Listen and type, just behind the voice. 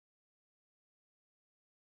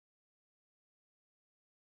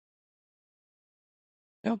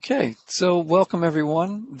Okay, so welcome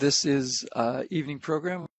everyone. This is evening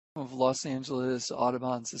program of Los Angeles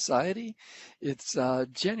Audubon Society. It's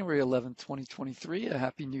January 11th, 2023. A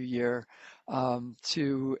happy new year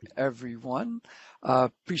to everyone.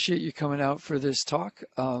 Appreciate you coming out for this talk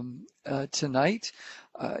tonight.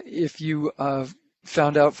 If you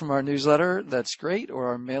found out from our newsletter, that's great, or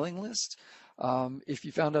our mailing list. If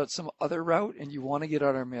you found out some other route and you want to get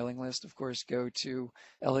on our mailing list, of course, go to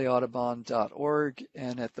laudubon.org,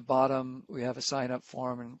 and at the bottom we have a sign-up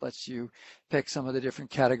form and lets you pick some of the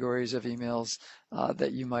different categories of emails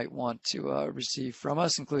that you might want to receive from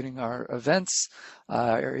us, including our events,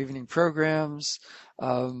 our evening programs,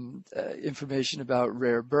 information about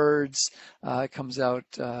rare birds. Comes out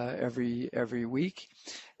every week,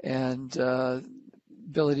 and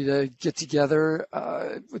ability to get together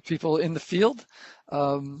with people in the field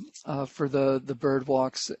for the bird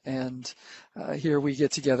walks, and here we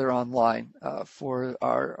get together online for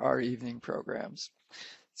our evening programs.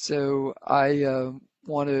 So I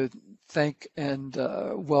want to thank and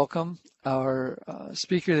welcome our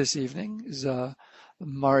speaker this evening, is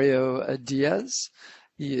Mario Diaz.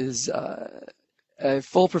 He is a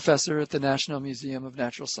full professor at the National Museum of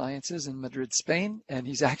Natural Sciences in Madrid, Spain, and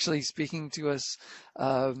he's actually speaking to us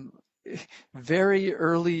very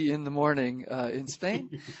early in the morning in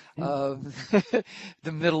Spain,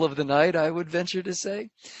 the middle of the night, I would venture to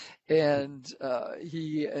say. And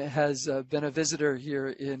he has been a visitor here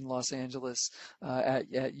in Los Angeles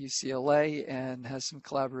at UCLA, and has some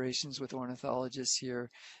collaborations with ornithologists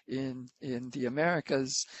here in the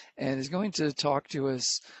Americas, and is going to talk to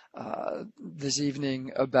us this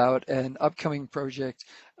evening about an upcoming project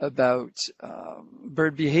about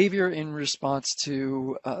bird behavior in response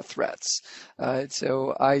to threats.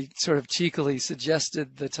 So I sort of cheekily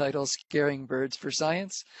suggested the title "Scaring Birds for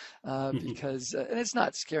Science" because and it's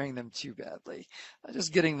not scaring them too badly,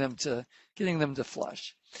 just getting them to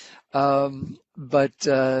flush. But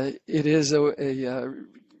it is a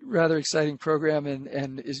rather exciting program,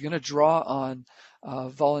 and is going to draw on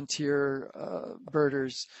volunteer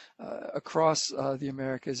birders across the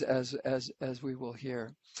Americas, as we will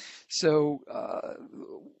hear. So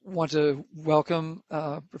want to welcome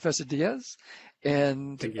Professor Diaz,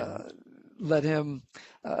 and let him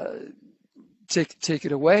take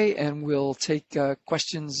it away, and we'll take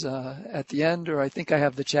questions at the end, or I think I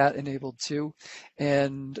have the chat enabled too.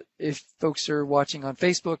 And if folks are watching on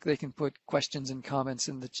Facebook, they can put questions and comments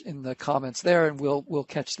in the comments there, and we'll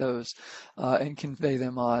catch those and convey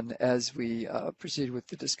them on as we proceed with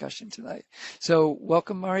the discussion tonight. So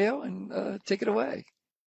welcome, Mario, and take it away.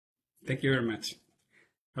 Thank you very much.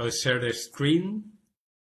 I'll share the screen.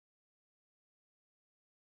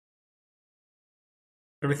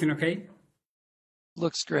 Everything okay?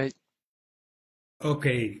 Looks great.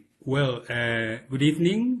 Okay. Well, good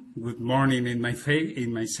evening, good morning in my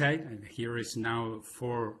side. And here is now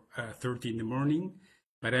 4:30 in the morning,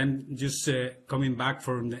 but I'm just coming back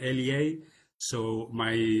from the LEA, so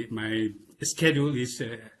my schedule is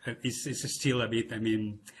still a bit,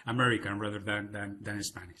 American rather than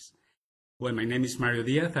Spanish. Well, my name is Mario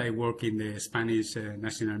Diaz. I work in the Spanish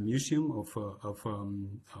National Museum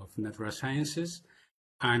of Natural Sciences,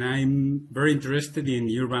 and I'm very interested in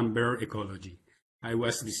urban bird ecology. I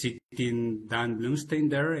was visiting Dan Blumstein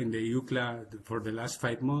there in the UCLA for the last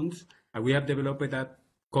 5 months, and we have developed that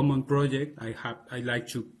common project I like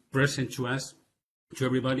to present to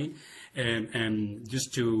everybody, and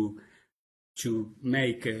just to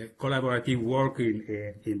make collaborative work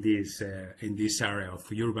in this area of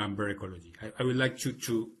urban bird ecology. I would like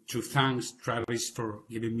to thank Travis for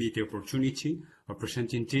giving me the opportunity of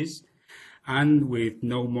presenting this. And with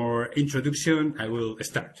no more introduction, I will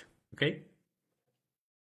start. Okay?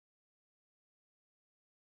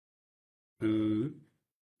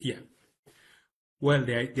 Yeah. Well,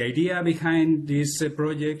 the idea behind this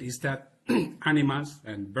project is that animals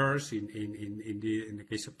and birds, in the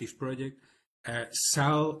case of this project,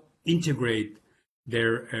 shall integrate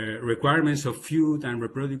their requirements of food and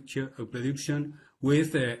reproduction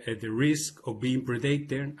with the risk of being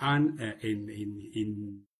predated, and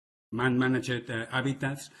in man-managed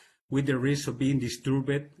habitats with the risk of being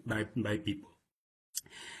disturbed by people.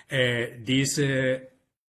 This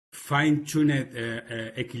fine-tuned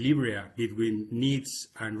equilibria between needs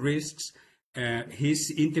and risks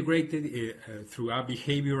is integrated through a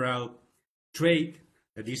behavioral trait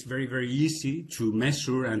that is very, very easy to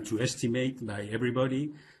measure and to estimate by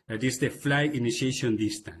everybody. That is the flight initiation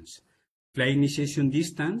distance. Flight initiation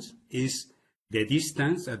distance is the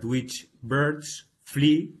distance at which birds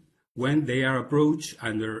flee when they are approached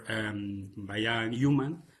by a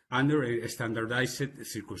human under a standardized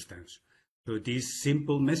circumstance. So this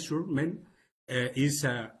simple measurement is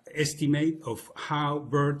an estimate of how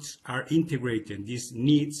birds are integrating these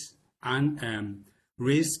needs and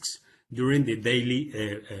risks during the daily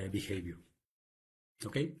behavior.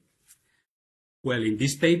 Okay? Well, in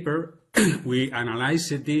this paper, we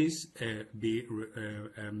analyzed this,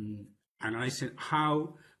 analyzing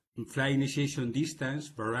how flight initiation distance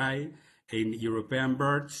vary in European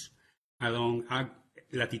birds along a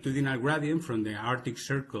latitudinal gradient from the Arctic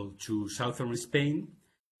Circle to southern Spain,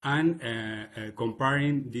 and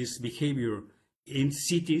comparing this behavior in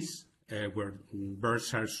cities where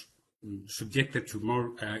birds are subjected to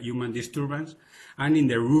more human disturbance, and in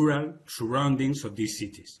the rural surroundings of these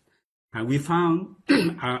cities. And we found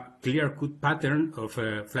a clear-cut pattern of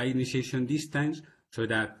flight initiation distance, so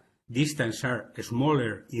that distances are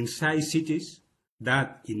smaller inside cities than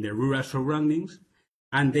in the rural surroundings,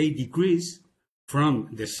 and they decrease from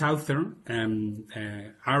the southern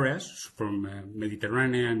areas, from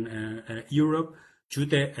Mediterranean Europe to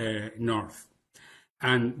the north.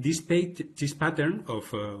 And this pattern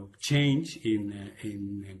of change in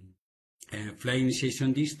flight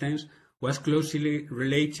initiation distance was closely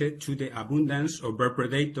related to the abundance of bird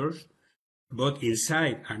predators, both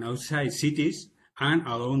inside and outside cities and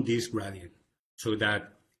along this gradient, so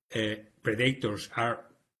that predators are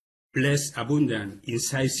less abundant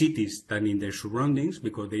inside cities than in their surroundings,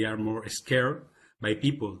 because they are more scared by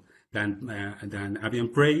people than avian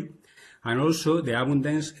prey, and also the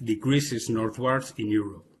abundance decreases northwards in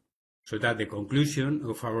Europe. So that the conclusion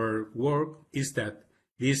of our work is that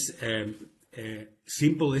this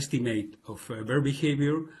simple estimate of bird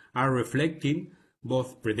behavior are reflecting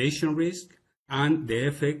both predation risk and the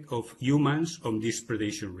effect of humans on this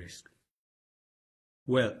predation risk.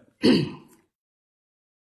 Well,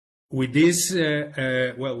 with this,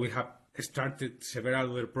 we have started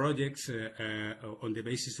several other projects on the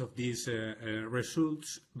basis of these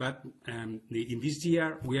results, but in this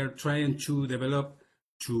year we are trying to develop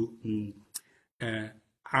a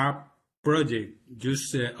project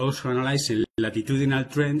just also analyzing latitudinal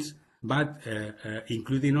trends, but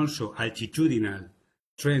including also altitudinal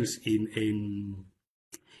trends in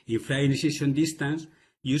flight initiation distance,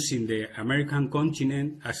 using the American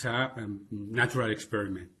continent as a natural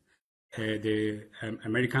experiment. The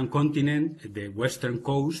American continent, the western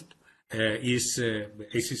coast, is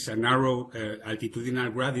a narrow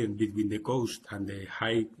altitudinal gradient between the coast and the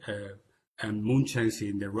high mountains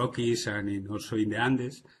in the Rockies and also in the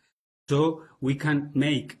Andes. So we can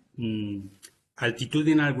make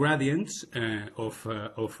altitudinal gradients of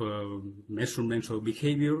measurements of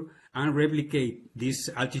behavior and replicate these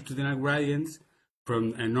altitudinal gradients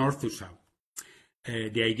from north to south.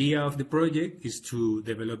 The idea of the project is to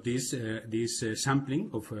develop this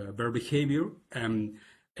sampling of bird behavior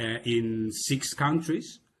in 6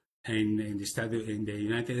 countries, in the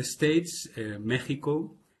United States,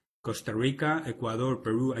 Mexico, Costa Rica, Ecuador,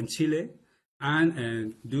 Peru, and Chile,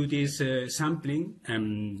 and do this sampling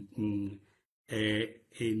in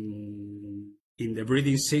the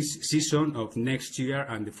breeding season of next year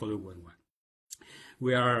and the following one.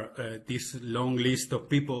 We are this long list of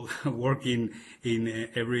people working in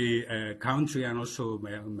every country, and also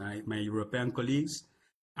my European colleagues.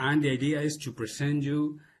 And the idea is to present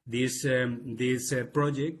you this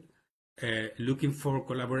project, looking for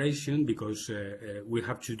collaboration, because we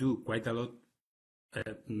have to do quite a lot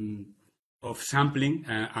of sampling,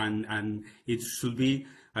 and it should be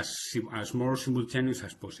as more simultaneous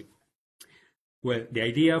as possible. Well, the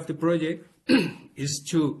idea of the project is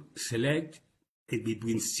to select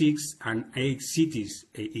between 6 and 8 cities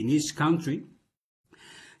in each country.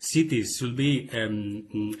 Cities should be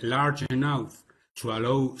large enough to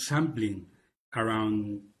allow sampling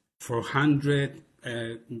around 400,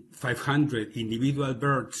 500 individual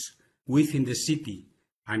birds within the city,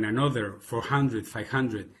 and another 400,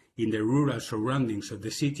 500 in the rural surroundings of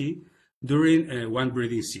the city during one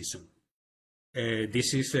breeding season.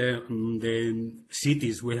 This is the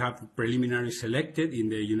cities we have preliminarily selected in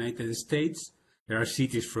the United States. There are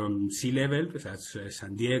cities from sea level, that's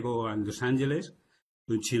San Diego and Los Angeles,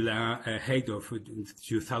 until a height of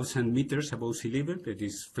 2,000 meters above sea level. That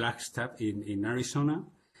is Flagstaff in Arizona.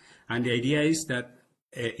 And the idea is that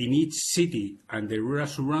in each city and the rural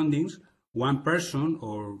surroundings, one person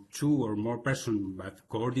or 2 or more persons, but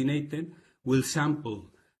coordinated, will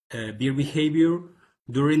sample bird behavior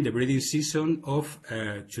during the breeding season of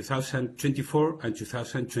 2024 and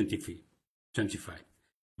 2025.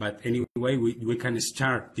 But anyway, we can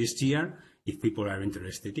start this year if people are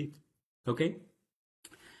interested in it. Okay?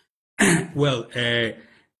 Well,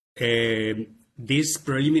 this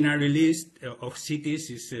preliminary list of cities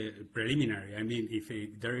is preliminary. I mean, if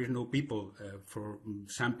there is no people for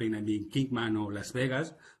sampling, I mean, Kingman or Las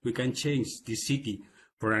Vegas, we can change this city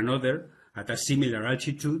for another at a similar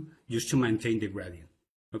altitude just to maintain the gradient.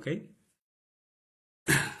 Okay?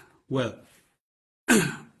 Well,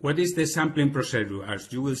 what is the sampling procedure?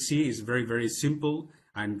 As you will see, it's very, very simple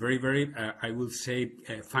and very, very, I will say,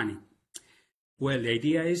 funny. Well, the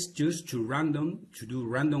idea is just to do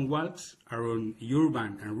random walks around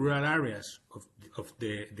urban and rural areas of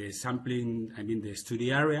the sampling, I mean the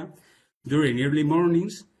study area, during early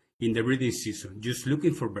mornings in the breeding season, just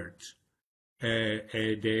looking for birds.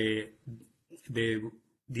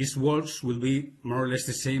 These walks will be more or less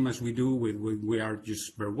the same as we do when we are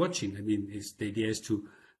just bird watching. I mean, the idea is to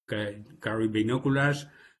carry binoculars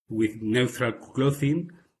with neutral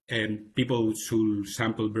clothing, and people should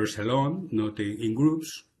sample birds alone, not in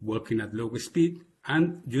groups, walking at low speed,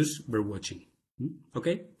 and just bird watching.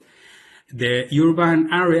 Okay? The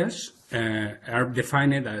urban areas are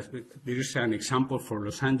defined as, there is an example for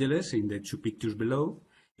Los Angeles in the two pictures below.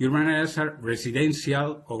 Urban areas are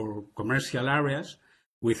residential or commercial areas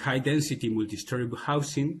with high density multi-story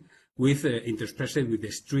housing, with interspersed with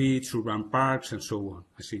the streets, urban parks, and so on.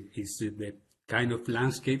 It's the kind of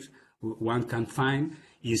landscapes one can find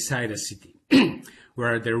inside a city.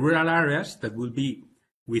 Where the rural areas that will be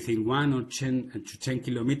within 1 or 10 to 10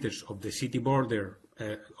 kilometers of the city border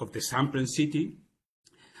of the sampling city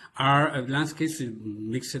are landscapes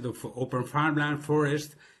mixed of open farmland,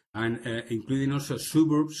 forest, and including also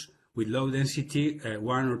suburbs with low density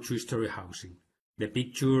 1 or 2 story housing. The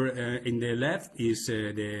picture in the left is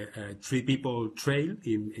the Three People Trail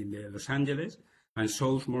in Los Angeles, and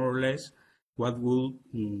shows more or less what will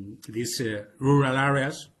these rural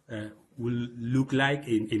areas will look like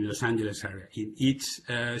in Los Angeles area. In each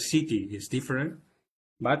city is different,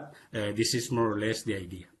 but this is more or less the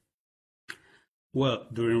idea. Well,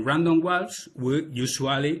 during random walks, we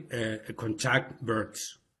usually contact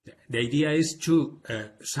birds. The idea is to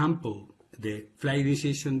sample the flight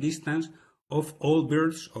initiation distance of all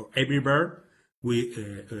birds or every bird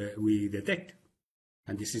we detect,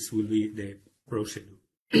 and this will be the procedure.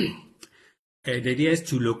 The idea is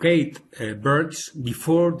to locate birds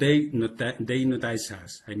before they notice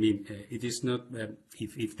us. I mean, it is not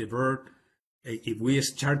if the bird, if we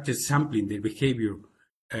started sampling the behavior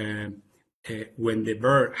when the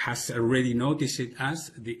bird has already noticed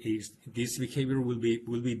us, this behavior will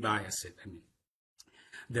be biased. I mean,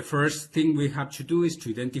 the first thing we have to do is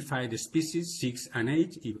to identify the species 6 and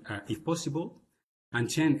 8, if possible, and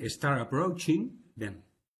then start approaching them.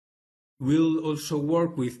 We'll also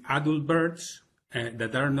work with adult birds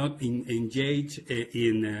that are not engaged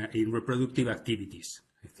in reproductive activities.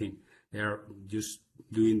 I think they are just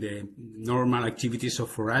doing the normal activities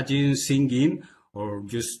of foraging, singing, or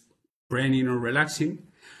just preening or relaxing,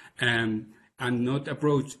 and not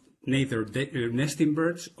approach neither nesting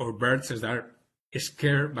birds or birds that are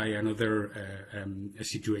scared by another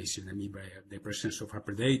situation, I mean by the presence of a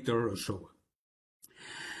predator or so on.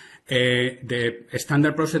 The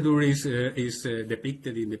standard procedure is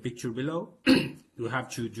depicted in the picture below. You have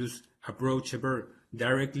to just approach a bird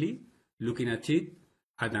directly, looking at it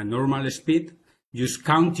at a normal speed, just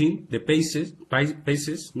counting the paces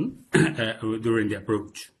during the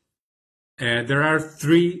approach. There are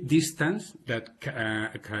 3 distances that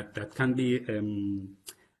can be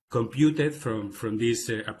computed from this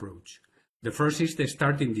approach. The first is the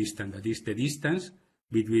starting distance, that is the distance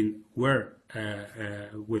between where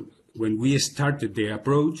when we started the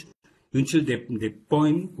approach until the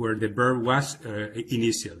point where the bird was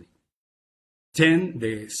initially. Then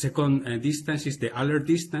the second distance is the alert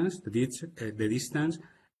distance, that is the distance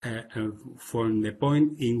from the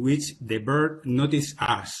point in which the bird noticed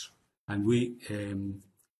us, and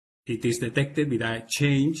it is detected with a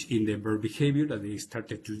change in the bird behavior, that they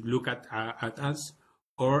started to look at us,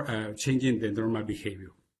 or changing the normal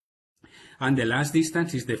behavior. And the last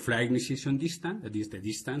distance is the flight initiation distance, that is the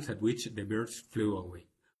distance at which the birds flew away,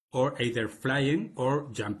 or either flying or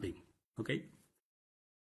jumping. Okay.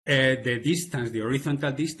 The distance, the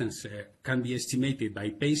horizontal distance, can be estimated by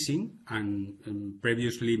pacing and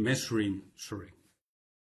previously measuring.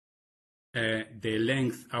 The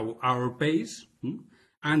length of our pace,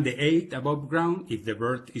 and the height above ground, if the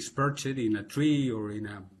bird is perched in a tree or in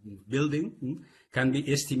a building, can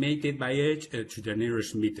be estimated by age to the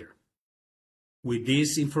nearest meter. With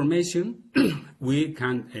this information, we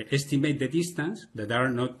can estimate the distance that are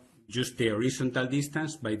not just the horizontal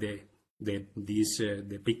distance by this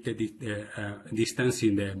depicted distance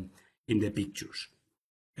in the pictures.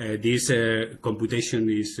 This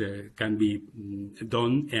computation can be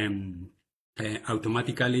done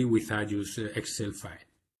automatically with a just Excel file.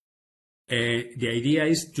 The idea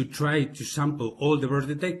is to try to sample all the birds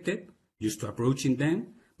detected, just to approaching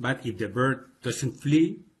them, but if the bird doesn't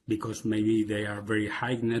flee, because maybe they are very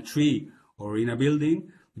high in a tree or in a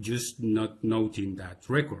building, just not noting that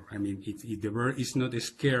record. I mean, if the bird is not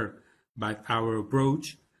scared by our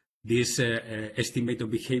approach, this estimate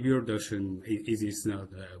of behavior it is not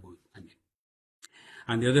good. I mean.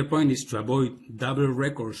 And the other point is to avoid double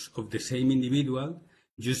records of the same individual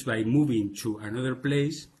just by moving to another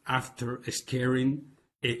place after scaring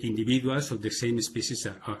individuals of the same species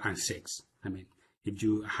and sex. I mean, if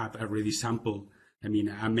you have already sampled, I mean,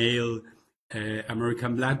 a male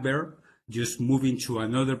American black bear, just moving to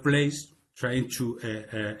another place, trying to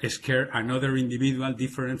scare another individual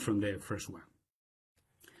different from the first one.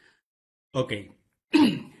 Okay.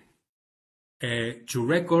 To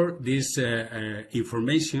record this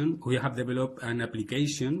information, we have developed an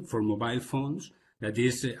application for mobile phones that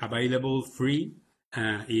is available free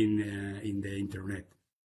in the internet.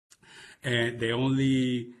 The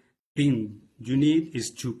only thing you need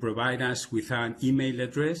is to provide us with an email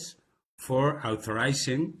address for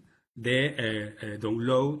authorizing the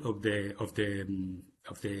download of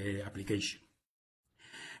the application.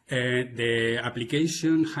 The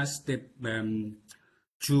application has the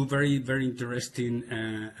two very interesting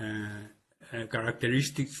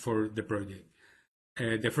characteristics for the project.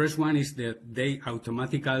 The first one is that they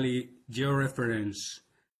automatically georeference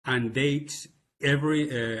and date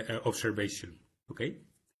every observation. Okay,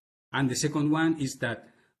 and the second one is that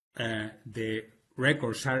the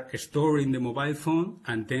records are stored in the mobile phone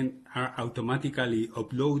and then are automatically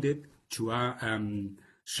uploaded to a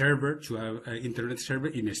server, to an internet server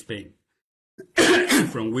in Spain,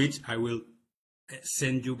 from which I will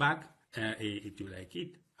send you back if you like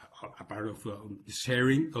it, a part of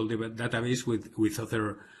sharing all the database with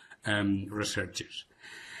other researchers.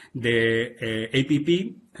 The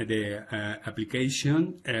APP, the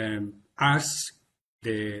application, asks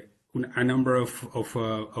a number of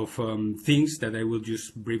things that I will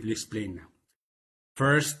just briefly explain now.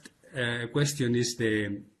 First question is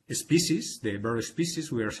the species, the bird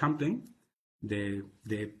species we are sampling. The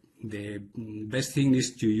best thing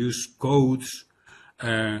is to use codes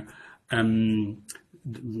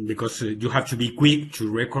because you have to be quick to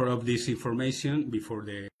record of this information before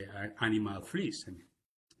the animal flees. I mean,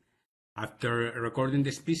 after recording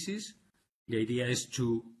the species, the idea is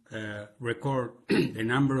to record the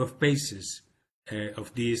number of paces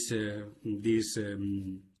of these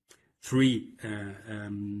three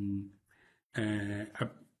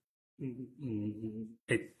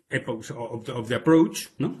epochs of the approach.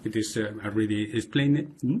 No, it is already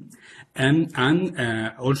explained, and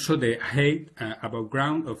also the height above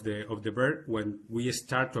ground of the bird when we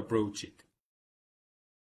start to approach it.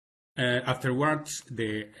 Afterwards,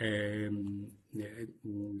 the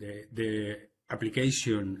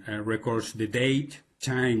application records the date,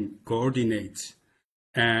 time, coordinates,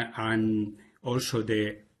 and also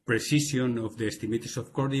the precision of the estimates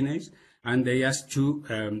of coordinates. And they ask to,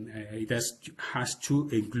 it has to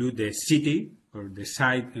include the city or the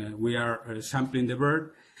site we are sampling the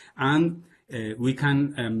bird, and we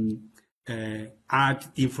can add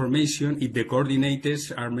information if the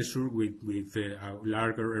coordinates are measured with a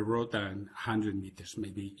larger road than 100 meters.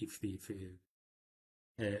 Maybe if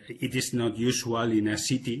it is not usual in a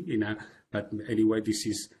city, but anyway, this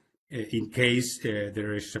is in case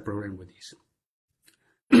there is a problem with this.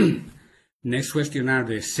 Next question are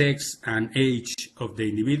the sex and age of the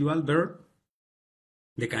individual bird,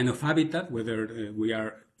 the kind of habitat, whether we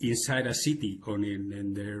are inside a city or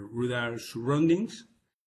in the rural surroundings,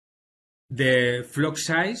 the flock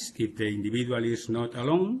size, if the individual is not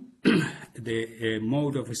alone, the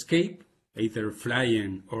mode of escape, either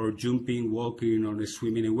flying or jumping, walking, or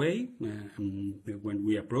swimming away when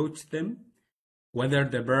we approach them, whether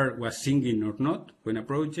the bird was singing or not when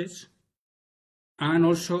approaches, and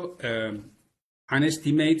also an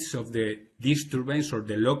estimates of the disturbance or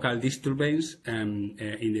the local disturbance in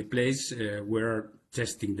the place where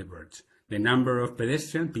testing the birds. The number of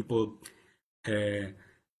pedestrians, people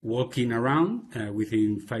walking around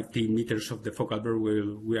within 15 meters of the focal bird where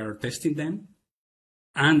we are testing them,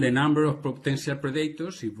 and the number of potential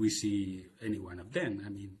predators if we see any one of them. I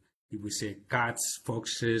mean, if we say cats,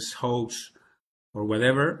 foxes, hawks, or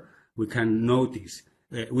whatever, we can notice.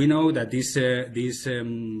 We know that this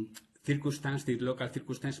circumstance, this local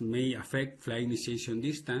circumstance, may affect flight initiation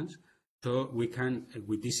distance. So we can,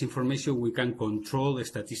 with this information, we can control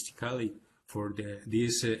statistically for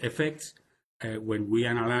these effects when we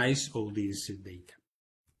analyze all these data.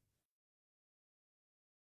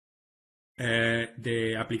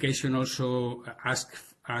 The application also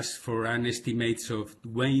asks for an estimate of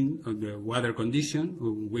wind, of the weather condition,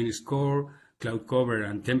 wind score, cloud cover,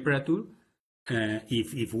 and temperature.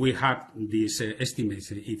 If we have these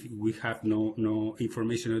estimates, if we have no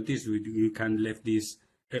information on this, we can leave this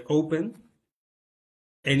open.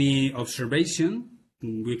 Any observation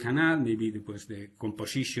we can add, maybe the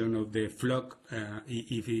composition of the flock,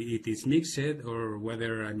 if it is mixed, or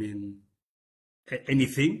whether, I mean,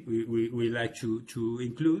 anything we like to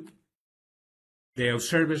include. The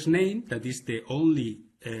observer's name, that is the only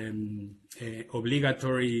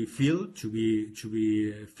obligatory field to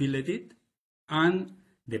be filleted, and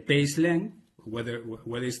the pace length, what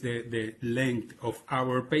is the length of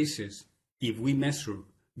our paces if we measure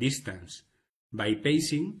distance by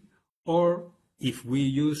pacing, or if we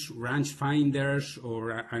use range finders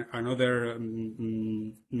or another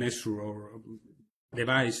measure or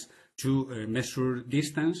device to measure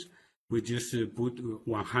distance, we just put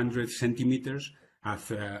 100 centimeters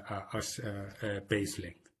as pace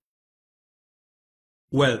length.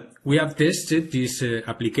 Well, we have tested this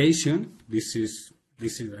application. This is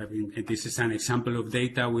an example of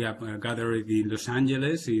data we have gathered in Los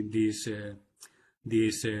Angeles in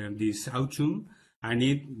this autumn, and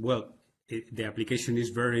the application is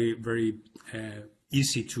very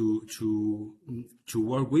easy to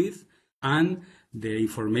work with, and the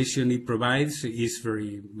information it provides is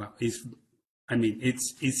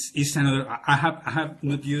it's another. I have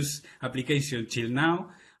not used application till now.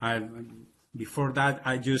 Before that,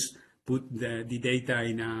 I just put the data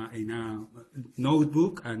in a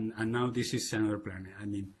notebook, and now this is another plan. I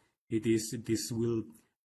mean, this will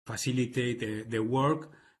facilitate the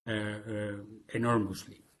work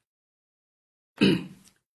enormously.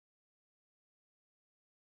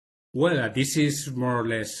 Well, this is more or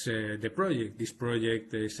less the project. This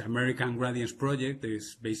project is American Gradients project.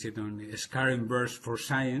 It's based on scaring birds for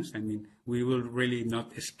science. I mean, we will really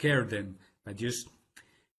not scare them, but just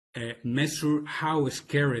measure how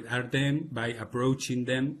scared are them by approaching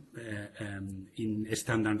them in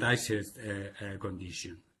standardized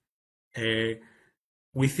condition.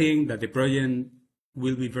 We think that the project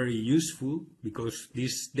will be very useful because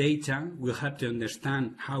this data will help to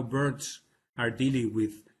understand how birds are dealing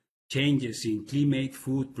with changes in climate,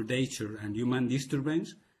 food, predation, and human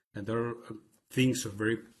disturbance, that are things of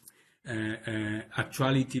very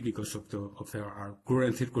actuality because of our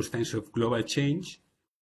current circumstance of global change.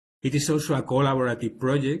 It is also a collaborative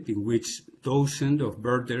project in which dozens of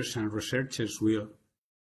birders and researchers will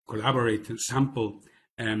collaborate and sample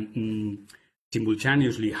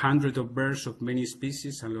simultaneously hundreds of birds of many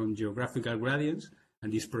species along geographical gradients,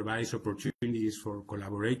 and this provides opportunities for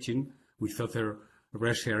collaborating with other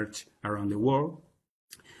research around the world.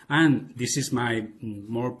 And this is my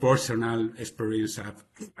more personal experience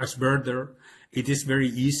as birder. It is very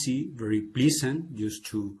easy, very pleasant just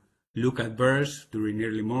to look at birds during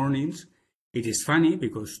early mornings. It is funny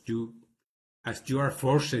because as you are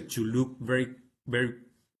forced to look very, very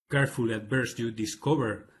carefully at birds, you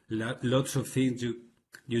discover lots of things you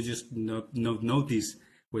just not notice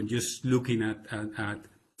when just looking at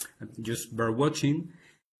just bird watching.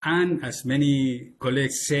 And as many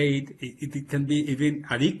colleagues said, it can be even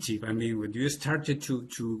addictive. I mean, when you started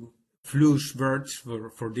to flush birds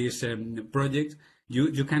for this project,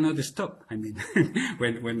 you cannot stop. I mean,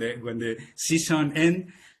 when the season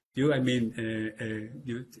ends,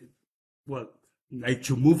 like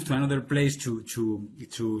to move to another place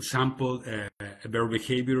to sample bird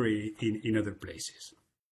behavior in other places.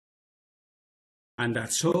 And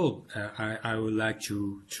that's all I would like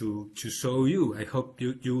to show you. I hope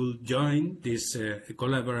you will join this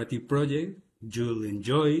collaborative project. You'll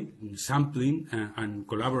enjoy sampling and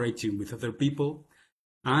collaborating with other people,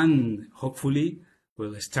 and hopefully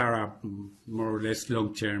we'll start a more or less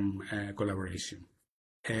long-term collaboration.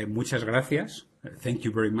 Muchas gracias. Thank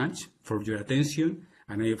you very much for your attention,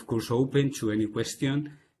 and I of course open to any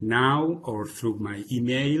question now or through my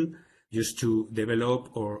email, just to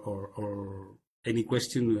develop or any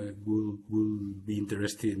question will be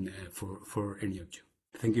interesting for any of you.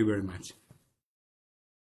 Thank you very much.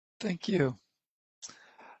 Thank you.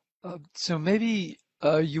 So maybe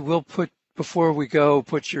you will before we go,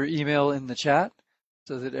 put your email in the chat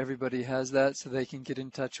so that everybody has that, so they can get in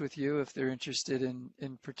touch with you if they're interested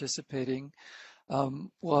in participating.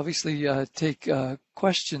 We'll obviously take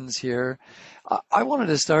questions here. I wanted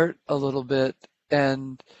to start a little bit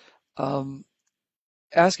and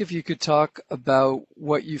ask if you could talk about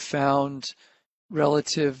what you found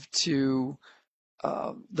relative to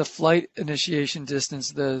the flight initiation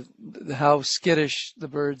distance, how skittish the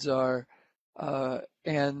birds are,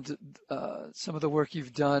 and some of the work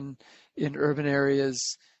you've done in urban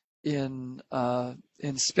areas in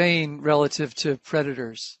Spain relative to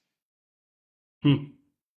predators?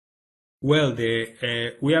 Well,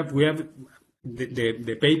 the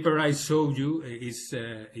paper I showed you is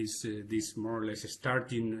this more or less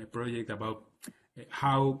starting project about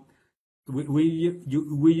how we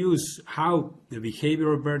use how the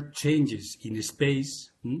behavior of bird changes in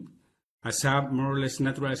space as a more or less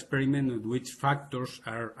natural experiment of which factors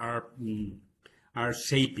are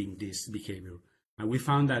shaping this behavior. And we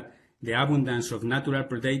found that the abundance of natural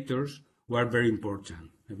predators were very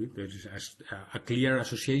important. There is a clear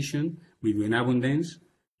association between abundance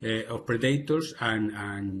of predators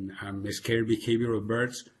and scarce behavior of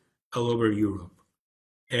birds all over Europe.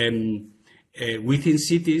 Within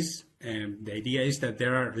cities, the idea is that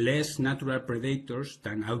there are less natural predators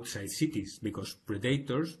than outside cities because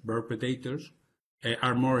bird predators,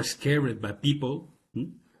 are more scared by people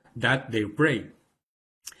than their prey.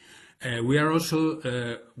 We are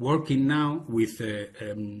also working now with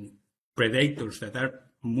predators that are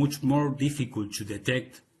much more difficult to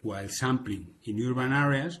detect while sampling in urban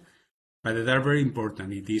areas, but that are very important.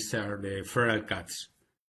 These are the feral cats.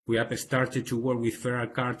 We have started to work with feral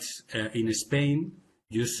cats in Spain,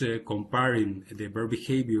 just comparing the bird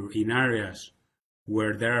behavior in areas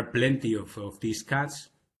where there are plenty of these cats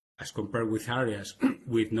as compared with areas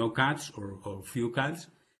with no cats or few cats.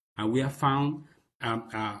 And we have found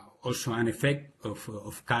also an effect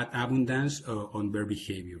of cat abundance on bird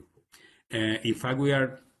behavior. In fact, we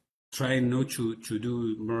are trying now to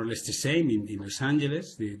do more or less the same in Los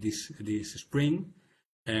Angeles this spring,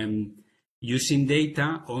 using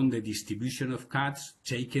data on the distribution of cats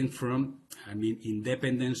taken from,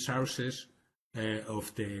 independent sources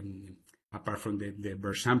apart from the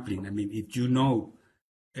bird sampling. If you know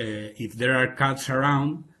if there are cats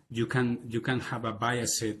around, you can have a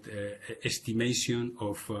biased estimation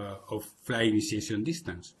of flight initiation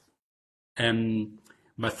distance.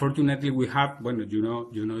 But fortunately, we have,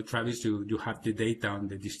 Travis, you have the data on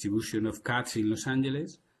the distribution of cats in Los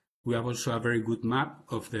Angeles. We have also a very good map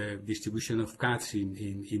of the distribution of cats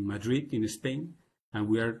in Madrid, in Spain, and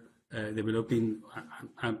we are developing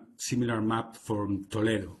a similar map for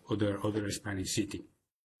Toledo, other Spanish city.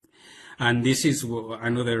 And this is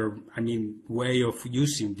another, way of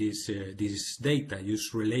using this data,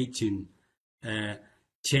 just relating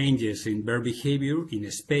changes in bird behavior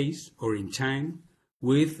in space or in time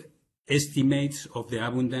with estimates of the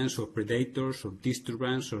abundance of predators or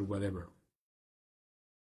disturbance or whatever.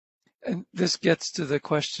 And this gets to the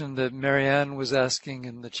question that Marianne was asking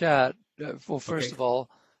in the chat. Well, first of all,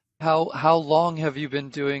 how long have you been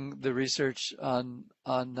doing the research on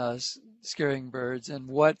scaring birds, and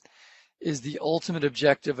what is the ultimate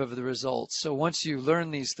objective of the results? So once you learn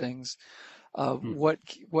these things, what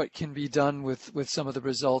can be done with some of the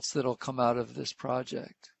results that'll come out of this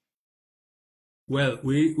project? Well,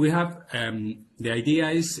 we have the idea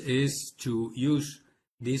is to use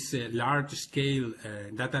these large-scale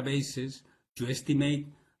databases to estimate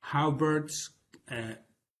how birds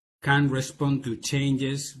can respond to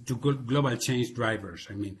changes, to global change drivers.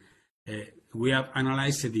 We have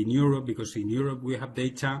analyzed it in Europe because in Europe we have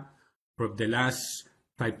data from the last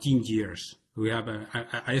 15 years. We have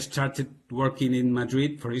I started working in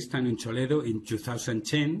Madrid, for instance, in Toledo in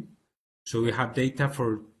 2010, so we have data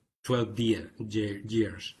for 12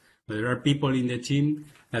 years. But there are people in the team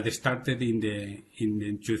that started in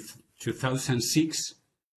 2006.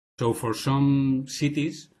 So for some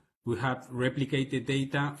cities, we have replicated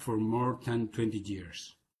data for more than 20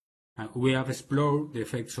 years. We have explored the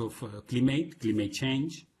effects of climate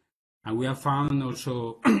change, and we have found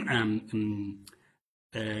also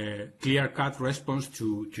clear-cut response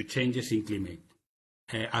to changes in climate.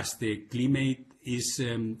 As the climate is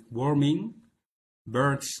warming,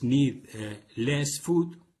 birds need less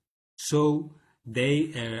food, so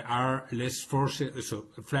they are less forced. So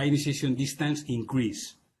flight initiation distance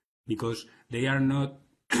increase because they are not.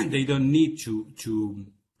 They don't need to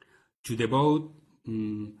devote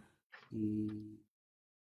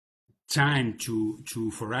time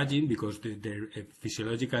to foraging because their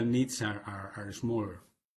physiological needs are smaller.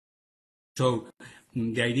 So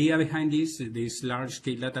the idea behind this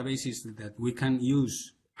large-scale database is that we can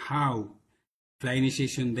use how flight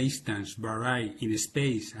initiation distance vary in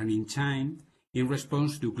space and in time in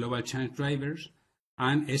response to global change drivers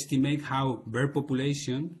and estimate how bird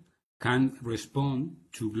population can respond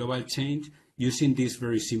to global change using these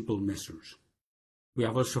very simple measures. We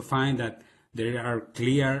have also found that there are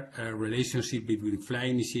clear relationships between flight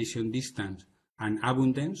initiation distance and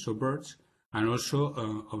abundance of birds, and also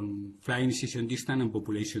on flight initiation distance and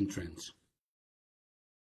population trends.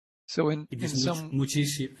 So It in is some, much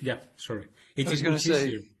easier. Yeah, sorry. I It was is going to much say,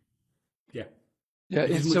 easier. Yeah, yeah,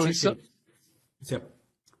 it and is so much in some, easier. Yeah,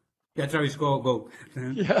 yeah, Travis, go.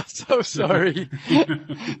 yeah, so sorry.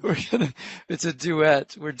 It's a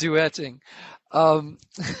duet. We're duetting. Um,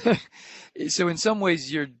 so in some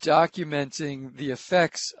ways, you're documenting the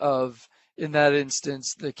effects of, in that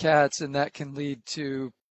instance, the cats, and that can lead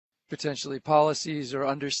to potentially policies or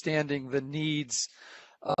understanding the needs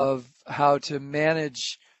of how to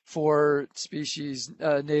manage for species,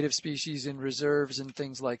 native species in reserves and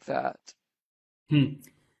things like that. Hmm.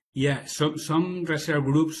 Yeah, some research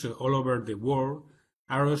groups all over the world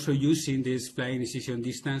are also using this flying decision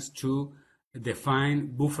distance to define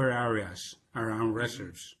buffer areas around Mhm.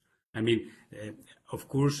 reserves. I mean, of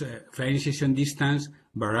course, flying decision distance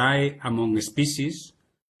vary among species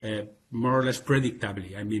more or less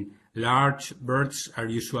predictably. I mean, large birds are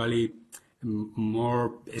usually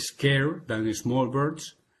more scarce than small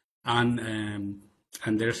birds,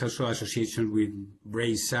 and there's also association with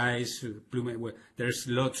brain size, plumage. Well, there's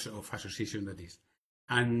lots of association with this.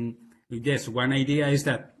 And yes, one idea is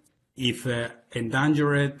that if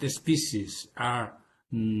endangered species are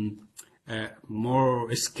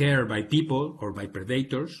more scared by people or by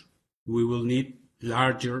predators, we will need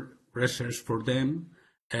larger reserves for them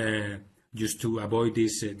just to avoid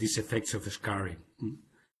these effects of scarring.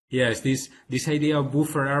 Yes, this idea of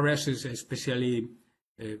buffer areas is especially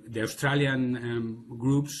the Australian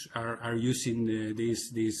groups are using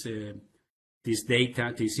this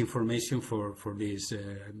data, this information for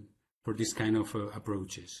this kind of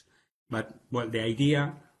approaches. But well, the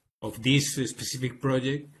idea of this specific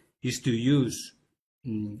project is to use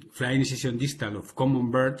flying decision distal of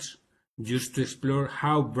common birds just to explore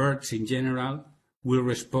how birds in general will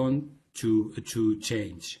respond to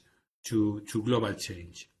change, to global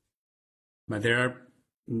change. But there are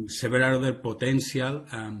several other potential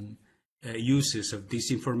uses of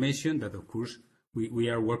this information that, of course, we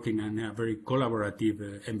are working in a very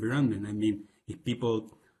collaborative environment. I mean, if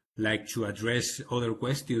people like to address other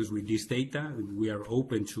questions with this data, we are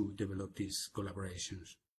open to develop these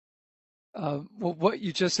collaborations. Well, what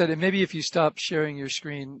you just said, and maybe if you stop sharing your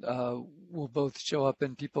screen, we'll both show up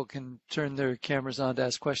and people can turn their cameras on to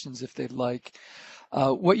ask questions if they'd like.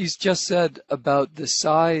 What you just said about the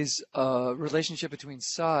size, relationship between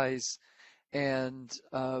size and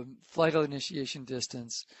flight initiation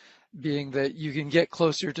distance, being that you can get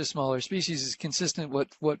closer to smaller species, is consistent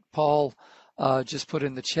with what Paul just put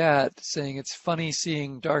in the chat, saying it's funny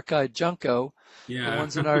seeing dark-eyed junco. The Yeah.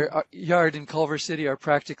 ones in our yard in Culver City are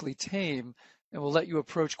practically tame and will let you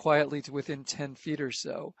approach quietly to within 10 feet or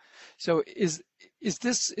so. So is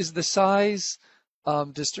the size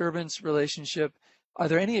disturbance relationship, are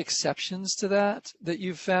there any exceptions to that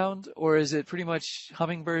you've found, or is it pretty much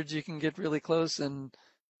hummingbirds you can get really close and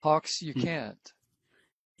hawks you can't?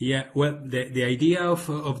 Yeah, well, the idea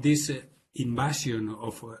of this invasion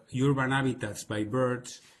of urban habitats by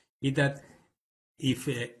birds is that if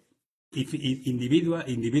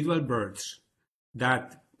individual birds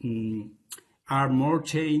that are more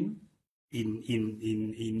tame in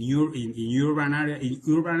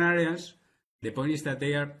urban areas, the point is that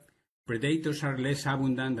predators are less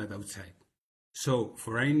abundant than outside. So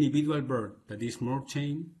for an individual bird that is more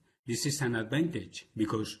tame, this is an advantage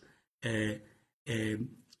because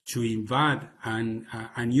to invade an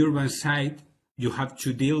urban site, you have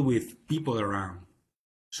to deal with people around.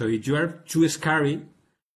 So if you are too scary,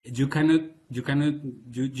 you don't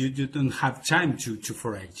have time to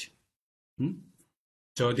forage.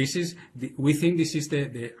 So we think this is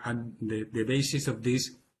the basis of this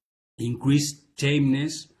increased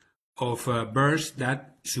tameness of birds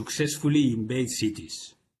that successfully invade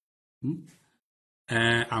cities.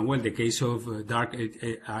 And well, the case of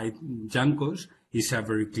dark-eyed juncos is a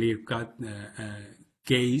very clear-cut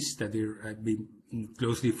case that have been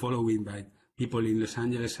closely followed by people in Los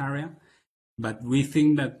Angeles area. But we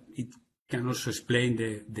think that it can also explain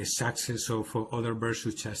the success of other birds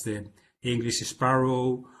such as the English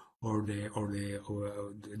sparrow or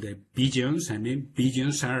the pigeons. I mean,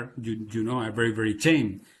 pigeons are are very, very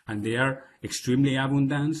tame, and they are extremely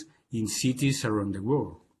abundant in cities around the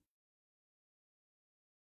world.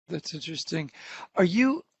 That's interesting. Are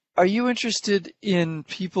you interested in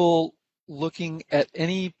people looking at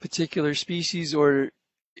any particular species or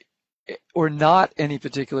not any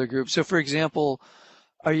particular group? So, for example,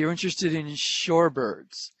 are you interested in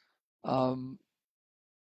shorebirds? Um,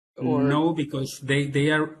 or No, because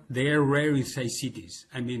they are rare inside cities.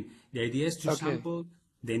 I mean, the idea is to okay, sample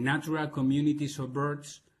the natural communities of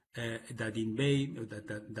birds that invade or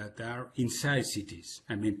that are inside cities.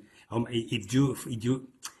 I mean, if you,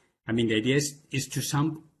 I mean, the idea is to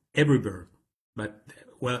every bird. But,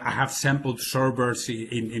 well, I have sampled shorebirds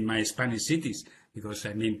in my Spanish cities because,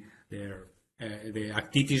 I mean, they're, the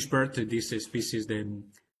Actitis bird, this species,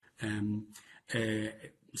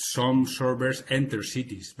 some shorebirds enter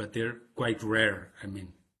cities, but they're quite rare, I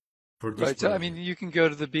mean, for this Right. So, I project. mean, you can go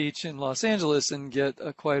to the beach in Los Angeles and get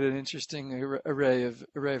quite an interesting array of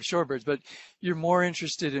shorebirds, but you're more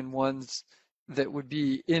interested in ones that would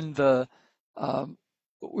be in the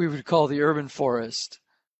what we would call the urban forest.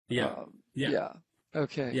 Yeah, yeah, Yeah.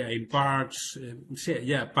 Okay. yeah, in parks,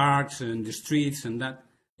 yeah, parks and the streets and that.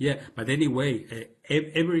 Yeah, but anyway,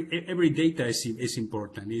 every data is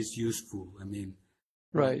important, is useful. I mean,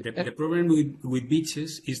 Right. the problem with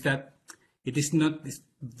beaches is that it is not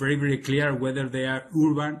very clear whether they are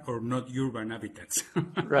urban or not urban habitats.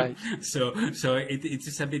 Right. So it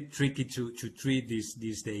is a bit tricky to treat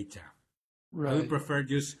this data. I would Right. prefer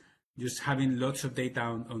just having lots of data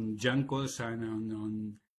on juncos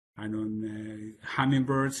and on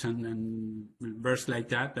hummingbirds and birds like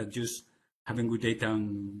that, that just having good data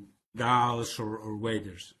on gulls or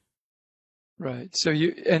waders. Right. So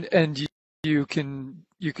you can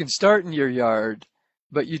start in your yard,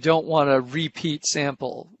 but you don't want to repeat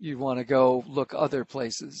sample. You want to go look other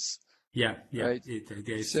places, Yeah, right?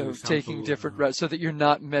 there's So taking sample. different routes so that you're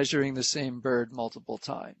not measuring the same bird multiple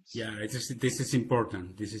times. Yeah, this is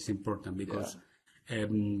important. This is important Yeah. because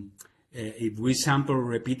if we sample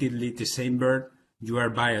repeatedly the same bird, you are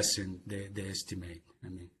biasing the estimate. I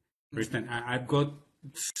mean, for instance, I've got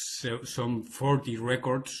some 40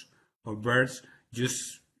 records of birds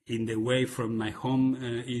just in the way from my home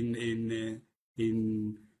in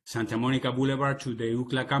Santa Monica Boulevard to the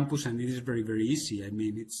UCLA campus, and it is very easy. I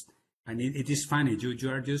mean, it is funny. You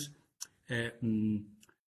are just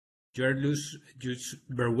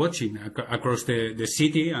bird watching across the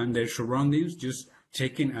city and their surroundings, just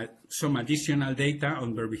taking some additional data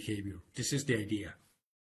on bird behavior. This is the idea.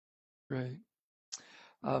 Right.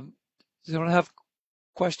 Does anyone have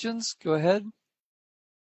questions? Go ahead.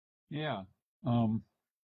 Yeah.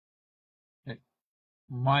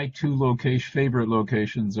 My two favorite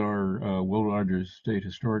locations are Will Rogers State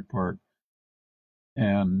Historic Park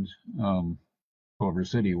and Culver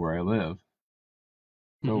City, where I live.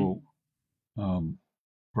 So, from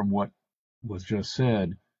what was just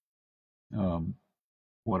said,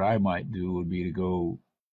 what I might do would be to go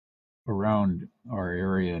around our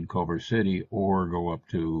area in Culver City or go up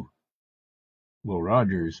to Will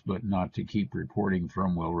Rogers, but not to keep reporting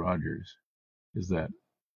from Will Rogers. Is that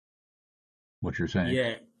what you're saying?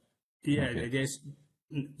 Yeah. Okay.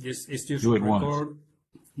 It's just Do it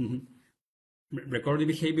record the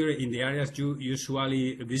behavior in the areas you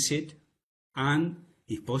usually visit, and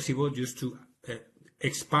if possible, just to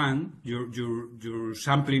expand your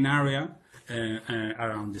sampling area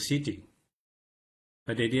around the city.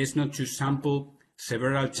 But the idea is not to sample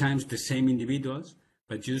several times the same individuals,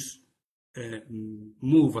 but just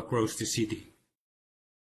move across the city.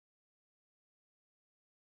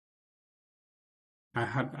 I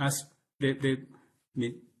have asked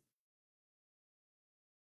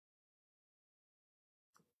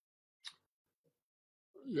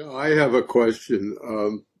Yeah, I have a question.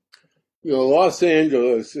 Los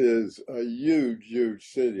Angeles is a huge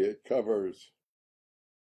city. It covers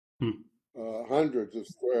hundreds of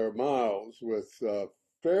square miles with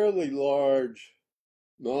fairly large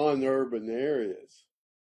non-urban areas.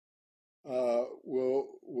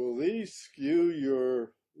 Will these skew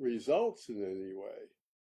your results in any way?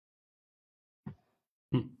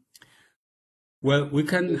 Well, we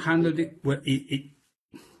can handle it. Well,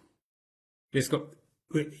 let's go.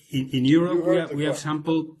 In Europe, we have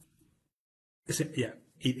sampled. Yeah,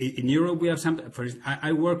 in Europe we have sampled. For instance,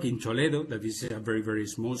 I work in Toledo, that is a very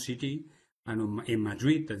small city, and in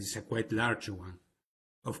Madrid, that is a quite large one.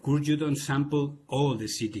 Of course, you don't sample all the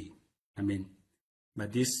city. I mean,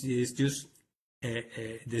 but this is just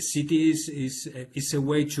the city is a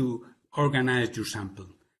way to organize your sample.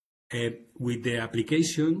 With the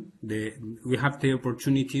application, we have the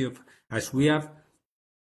opportunity of, as we have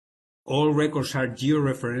all records are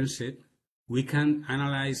georeferenced, we can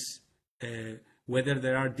analyze whether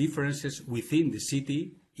there are differences within the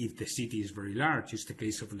city if the city is very large. It's the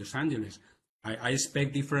case of Los Angeles. I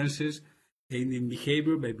expect differences in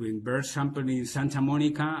behavior between bird sampling in Santa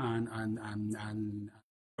Monica and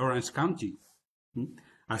Orange County.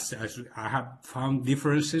 As I have found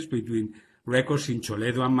differences between records in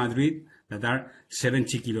Toledo and Madrid that are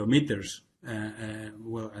 70 kilometers.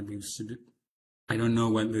 Well, I don't know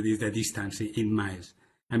what is the distance in miles.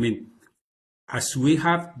 I mean, as we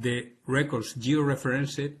have the records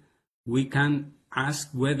georeferenced, we can ask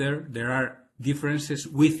whether there are differences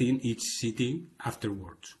within each city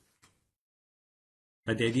afterwards.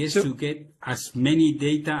 But the idea is to get as many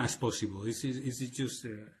data as possible. This is just.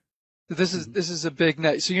 This is a big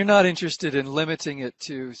net. So you're not interested in limiting it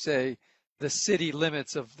to, say, the city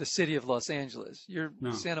limits of the city of Los Angeles. You're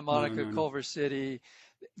Santa Monica, No. Culver City,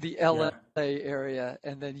 the LA area,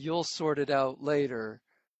 and then you'll sort it out later,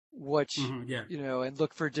 and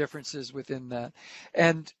look for differences within that.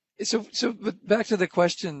 And so but back to the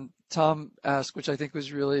question Tom asked, which I think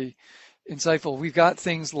was really insightful. We've got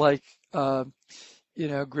things like,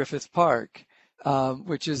 Griffith Park,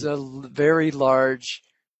 which is a very large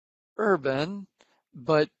urban,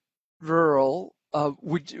 but rural.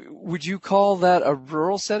 Would you call that a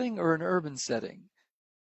rural setting or an urban setting?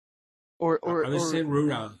 I would say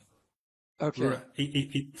rural. Okay. Rural.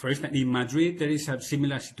 For instance, in Madrid, there is a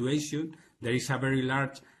similar situation. There is a very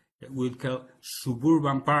large, we'll call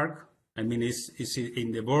suburban park. I mean, it's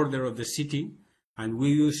in the border of the city, and we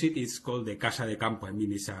use it. It's called the Casa de Campo. I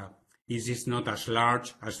mean, it is not as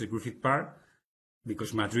large as the Griffith Park,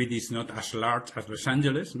 because Madrid is not as large as Los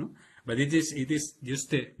Angeles, no? But it is just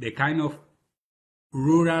the kind of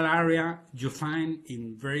rural area you find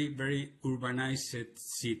in very, very urbanized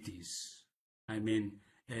cities. I mean,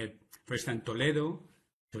 for instance, Toledo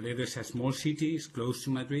is a small city, it's close to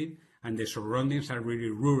Madrid, and the surroundings are really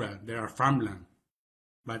rural. There are farmland.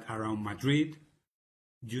 But around Madrid,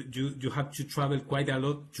 you have to travel quite a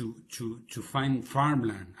lot to find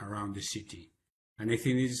farmland around the city. And I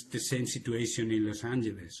think it's the same situation in Los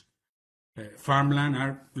Angeles. Farmland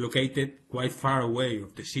are located quite far away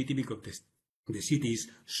of the city because the city is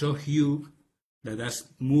so huge that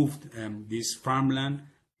has moved this farmland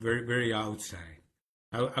very, very outside.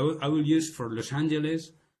 I will use for Los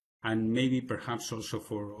Angeles and maybe perhaps also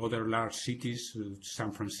for other large cities,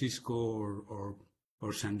 San Francisco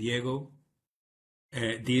or San Diego,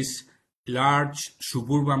 these large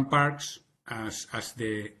suburban parks as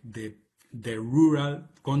the rural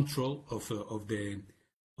control of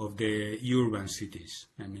the urban cities.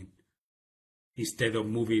 I mean, instead of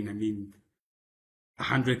moving,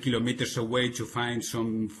 100 kilometers away to find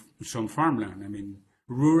some farmland. I mean,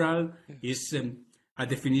 rural is a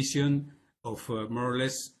definition of more or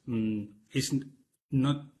less is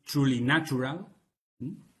not truly natural,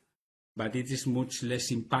 but it is much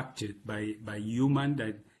less impacted by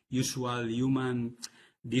usual human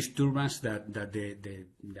disturbance that the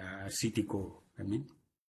city core.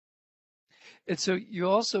 And so you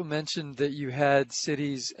also mentioned that you had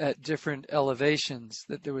cities at different elevations,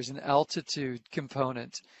 that there was an altitude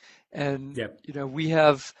component. And, we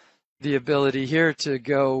have the ability here to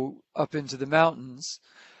go up into the mountains.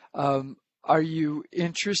 Are you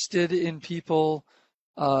interested in people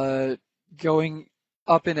going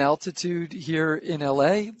up in altitude here in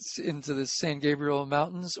LA into the San Gabriel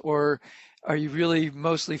Mountains, or are you really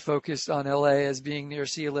mostly focused on LA as being near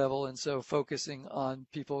sea level and so focusing on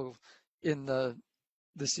people in the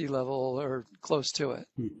sea level or close to it?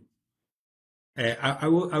 I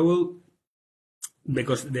will,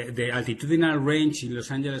 because the altitudinal range in Los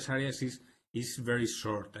Angeles areas is very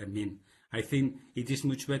short. I think it is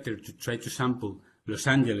much better to try to sample Los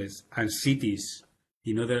Angeles and cities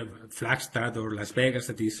in other Flagstaff or Las Vegas,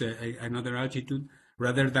 that is another altitude,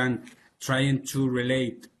 rather than trying to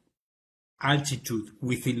relate altitude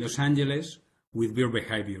within Los Angeles with bird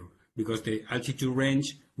behavior, because the altitude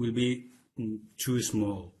range will be too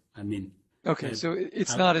small. Okay, so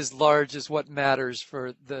it's not as large as what matters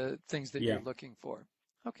for the things that you're looking for.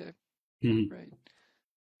 Okay, Great.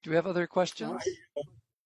 Do we have other questions?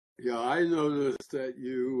 I noticed that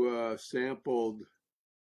you sampled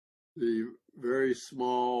the very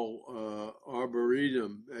small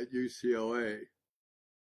arboretum at UCLA,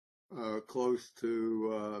 close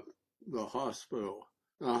to the hospital.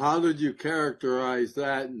 Now, how did you characterize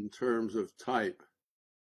that in terms of type?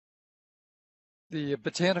 The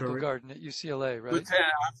botanical garden at UCLA, right?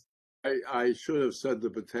 I should have said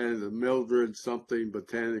the Mildred something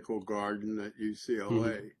botanical garden at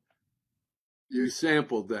UCLA. You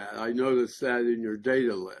sampled that. I noticed that in your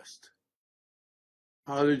data list.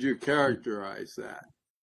 How did you characterize that?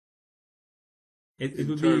 It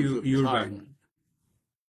would be urban.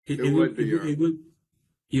 It would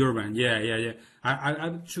be urban. Yeah.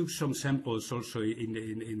 I took some samples also in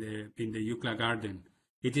the UCLA garden.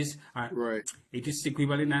 It is right. It is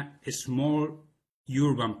equivalent to a small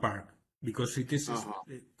urban park because it is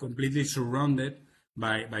completely surrounded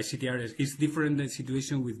by city areas. It's different than the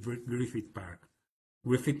situation with Griffith Park.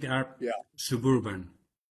 Griffith are suburban,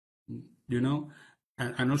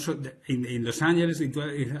 and also in Los Angeles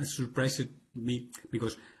it has surprised me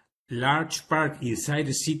because large parks inside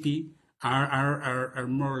the city are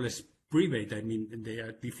more or less private. They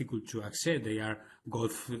are difficult to access. They are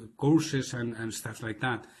golf courses and stuff like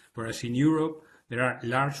that. Whereas in Europe, there are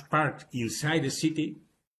large parks inside the city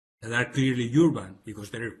that are clearly urban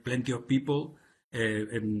because there are plenty of people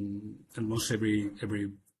almost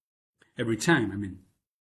every time. I mean,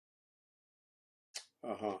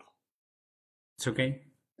 it's okay.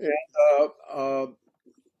 And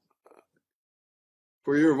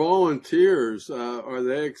for your volunteers, are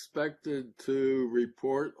they expected to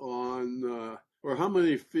report on, or how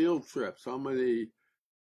many field trips, how many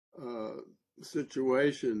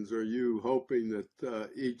situations are you hoping that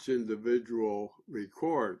each individual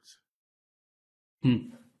records?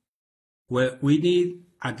 Well, we need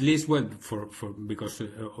at least, well, because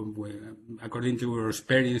according to our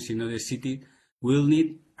experience in other cities, we'll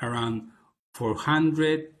need around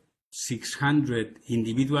 400, 600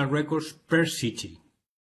 individual records per city.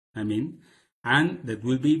 I mean, and that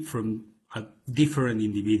will be from different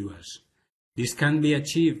individuals. This can be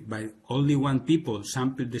achieved by only one people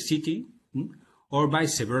sample the city, or by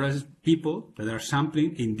several people that are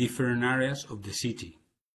sampling in different areas of the city.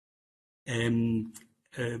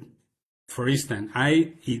 For instance,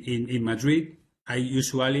 in Madrid, I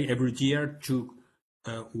usually every year took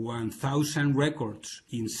 1,000 records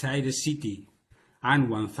inside the city and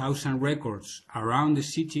 1,000 records around the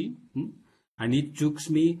city, and it took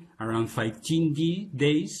me around 15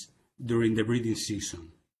 days during the breeding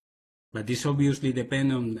season. But this obviously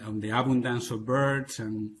depends on the abundance of birds,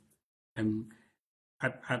 and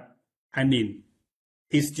I mean,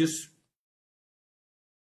 it's just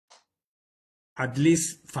at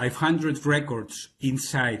least 500 records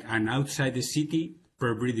inside and outside the city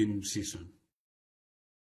per breeding season,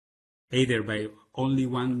 either by only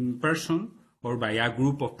one person or by a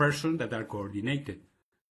group of persons that are coordinated.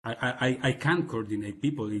 I can coordinate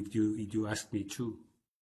people if you ask me to.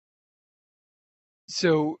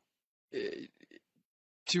 So,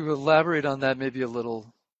 to elaborate on that maybe a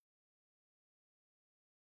little,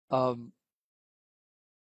 for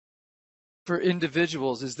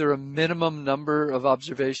individuals, is there a minimum number of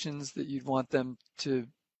observations that you'd want them to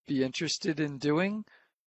be interested in doing?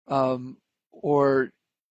 Or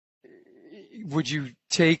would you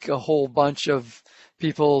take a whole bunch of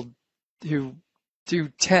people who do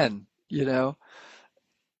 10, you know?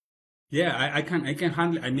 Yeah, I can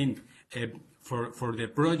handle. I mean, for the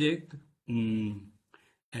project,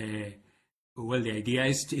 well, the idea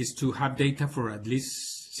is to have data for at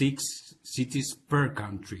least 6 cities per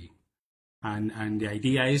country, and the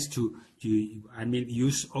idea is to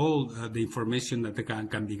use all the information that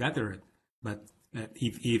can be gathered. But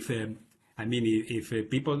if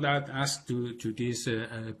people that ask to this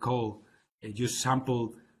call just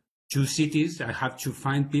sample 2 cities, I have to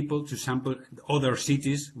find people to sample other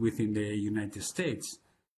cities within the United States.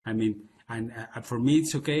 I mean, and for me,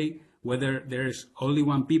 it's okay whether there's only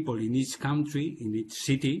one people in each country, in each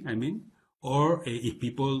city, or if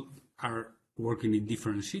people are working in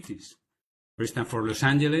different cities. For instance, for Los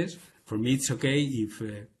Angeles, for me, it's okay if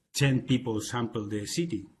 10 people sample the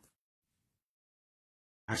city.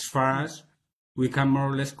 As far as we can more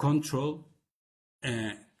or less control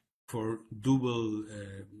for double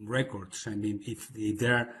records. I mean, if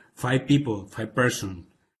there are 5 persons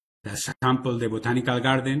that sample the botanical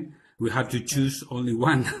garden, we have to choose only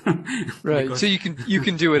one. Right. So you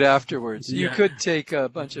can do it afterwards. You could take a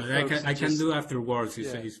bunch of folks. I can do afterwards.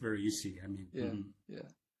 It's very easy. I mean. Yeah.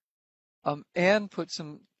 Anne put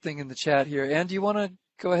something in the chat here. Anne, do you want to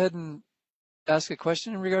go ahead and ask a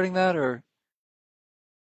question regarding that, or?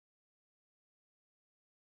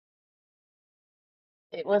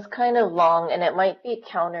 It was kind of long, and it might be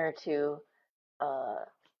counter to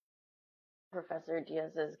Professor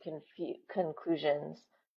Diaz's conclusions.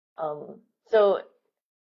 So,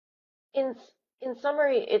 in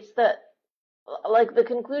summary, it's that like the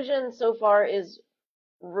conclusion so far is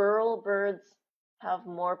rural birds have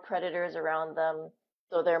more predators around them,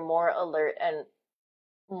 so they're more alert and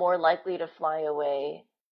more likely to fly away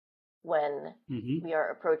when we are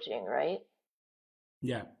approaching, right?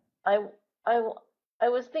 Yeah. I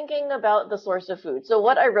was thinking about the source of food. So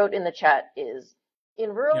what I wrote in the chat is,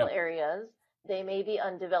 in rural areas, they may be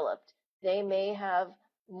undeveloped. They may have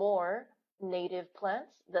more native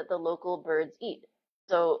plants that the local birds eat.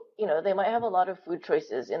 So, they might have a lot of food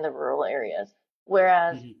choices in the rural areas.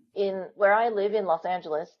 Whereas in where I live in Los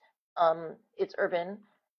Angeles, it's urban,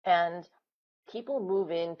 and people move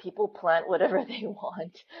in, people plant whatever they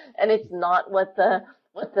want, and it's not what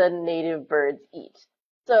the native birds eat.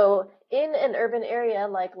 So in an urban area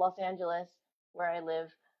like Los Angeles, where I live,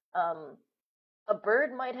 a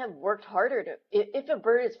bird might have worked harder if a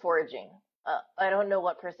bird is foraging. I don't know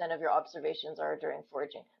what % of your observations are during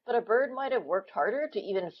foraging, but a bird might have worked harder to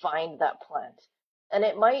even find that plant and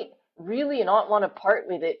it might really not want to part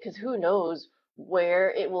with it because who knows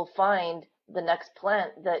where it will find the next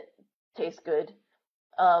plant that tastes good.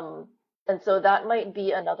 Um, and so that might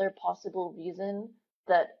be another possible reason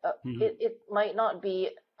that Mhm. it might not be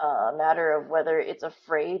a matter of whether it's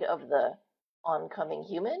afraid of the oncoming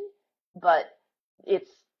human, but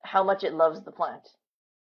it's how much it loves the plant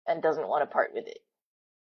and doesn't want to part with it.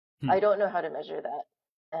 I don't know how to measure that,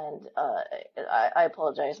 and I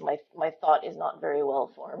apologize. My thought is not very well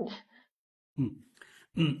formed.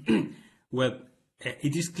 Well,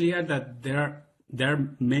 it is clear that there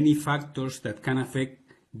are many factors that can affect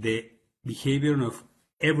the behavior of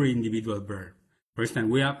every individual bird. For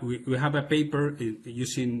instance, we have a paper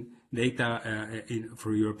using data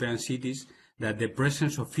for European cities that the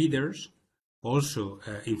presence of feeders also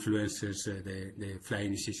influences the flight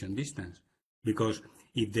initiation distance. Because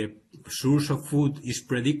if the source of food is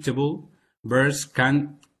predictable, birds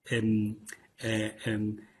can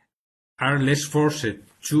are less forced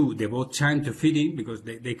to devote time to feeding because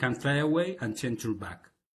they can fly away and change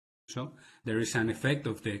back. So there is an effect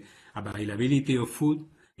of the availability of food.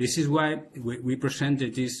 This is why we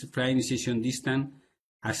presented this flight initiation distance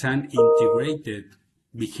as an integrated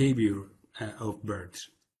behavior of birds.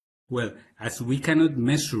 Well, as we cannot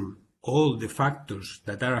measure all the factors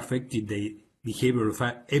that are affecting the behavior of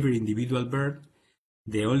every individual bird,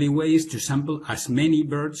 the only way is to sample as many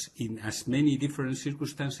birds in as many different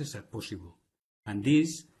circumstances as possible. And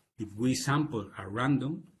this, if we sample at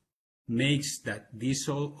random, makes that these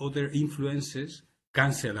all other influences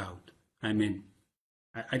cancel out. I mean,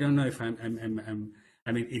 I don't know if I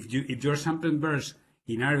mean, if you're sampling birds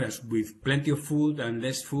in areas with plenty of food and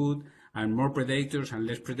less food and more predators and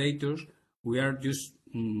less predators, we are just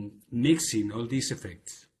mixing all these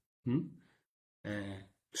effects.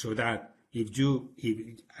 So that if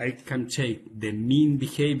I can take the mean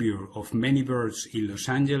behavior of many birds in Los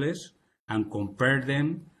Angeles and compare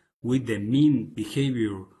them with the mean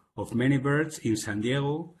behavior of many birds in San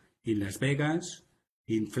Diego, in Las Vegas,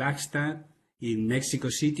 in Flagstaff, in Mexico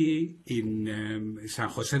City, in San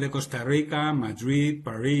Jose de Costa Rica, Madrid,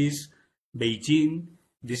 Paris, Beijing.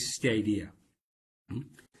 This is the idea.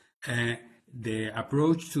 The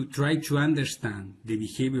approach to try to understand the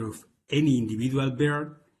behavior of any individual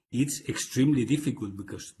bird, it's extremely difficult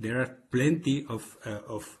because there are plenty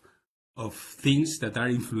of things that are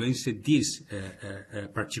influencing this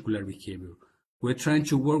particular behavior. We're trying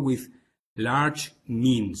to work with large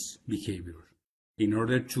means behavior in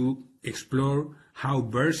order to explore how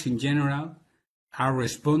birds in general are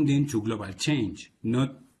responding to global change,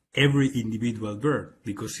 not every individual bird,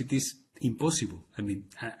 because it is impossible. I mean,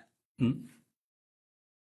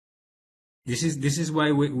 this is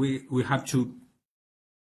why we have to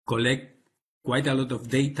collect quite a lot of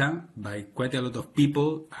data by quite a lot of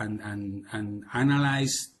people and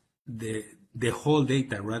analyze the whole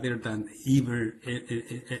data rather than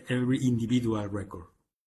every individual record.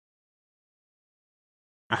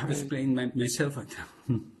 I have explained myself.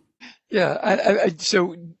 Yeah,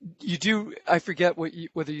 so you do, I forget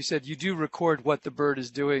whether you said you do record what the bird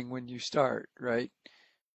is doing when you start, right?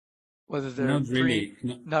 Whether they're Not really.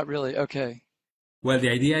 No. Not really, okay. Well, the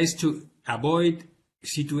idea is to avoid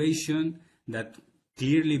situation that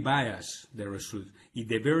clearly bias the result. If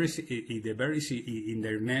the bird is in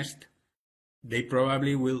their nest, they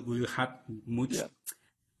probably will have much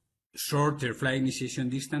shorter flight initiation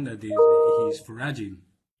distance than he is foraging.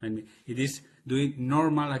 And it is doing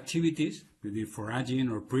normal activities, whether foraging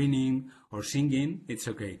or preening or singing, it's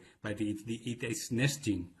okay. But if it is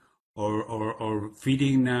nesting or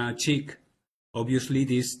feeding a chick, obviously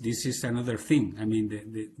this is another thing. I mean,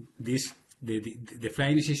 the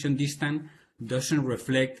flight initiation distance doesn't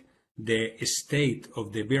reflect the state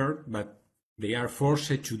of the bird, but they are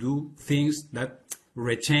forced to do things that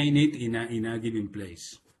retain it in a given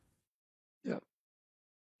place. Yep,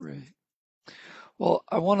 right. Well,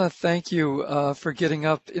 I want to thank you for getting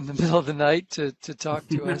up in the middle of the night to talk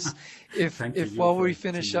to us. If while we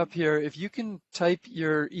finish up here, if you can type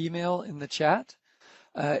your email in the chat,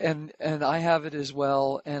 and I have it as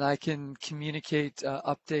well, and I can communicate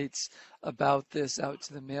updates about this out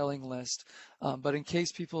to the mailing list. But in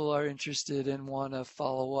case people are interested and want to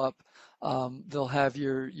follow up, they'll have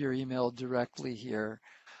your email directly here.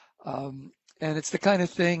 And it's the kind of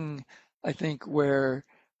thing, I think, where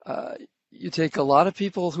you take a lot of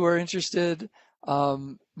people who are interested.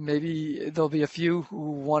 Maybe there'll be a few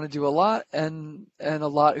who want to do a lot, and a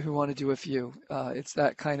lot who want to do a few. It's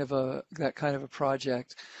that kind of a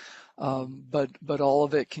project. But all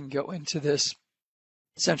of it can go into this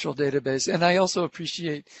central database. And I also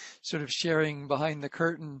appreciate sort of sharing behind the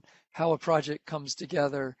curtain how a project comes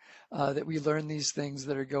together, that we learn these things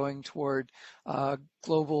that are going toward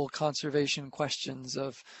global conservation questions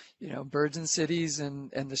of, birds in cities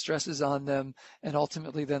and the stresses on them, and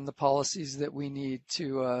ultimately then the policies that we need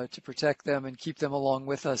to protect them and keep them along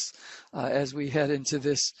with us as we head into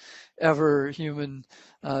this ever human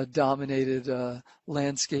dominated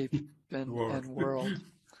landscape and world.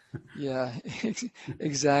 Yeah,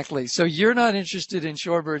 exactly. So you're not interested in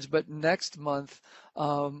shorebirds, but next month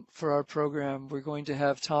for our program, we're going to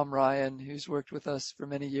have Tom Ryan, who's worked with us for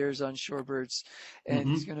many years on shorebirds, and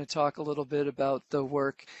he's going to talk a little bit about the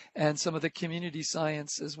work and some of the community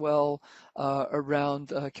science as well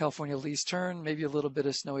around California least tern, maybe a little bit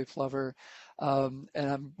of snowy plover. And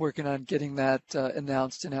I'm working on getting that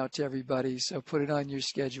announced and out to everybody. So put it on your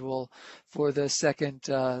schedule for the second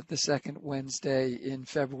Wednesday in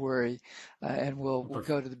February, and we'll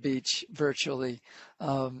go to the beach virtually,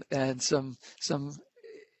 and some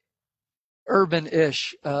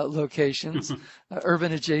urban-ish locations,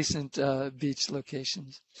 urban adjacent beach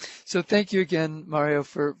locations. So thank you again, Mario,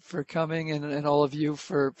 for coming, and all of you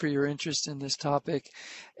for your interest in this topic,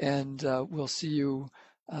 and we'll see you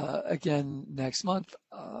again next month.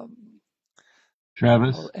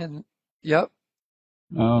 Travis, and yep.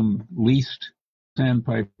 Leased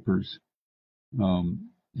sandpipers in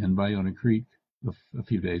Bayona Creek a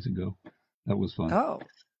few days ago. That was fun. Oh,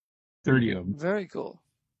 30 of them. Very cool.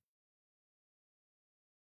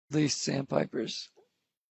 Leased sandpipers.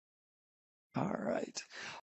 All right.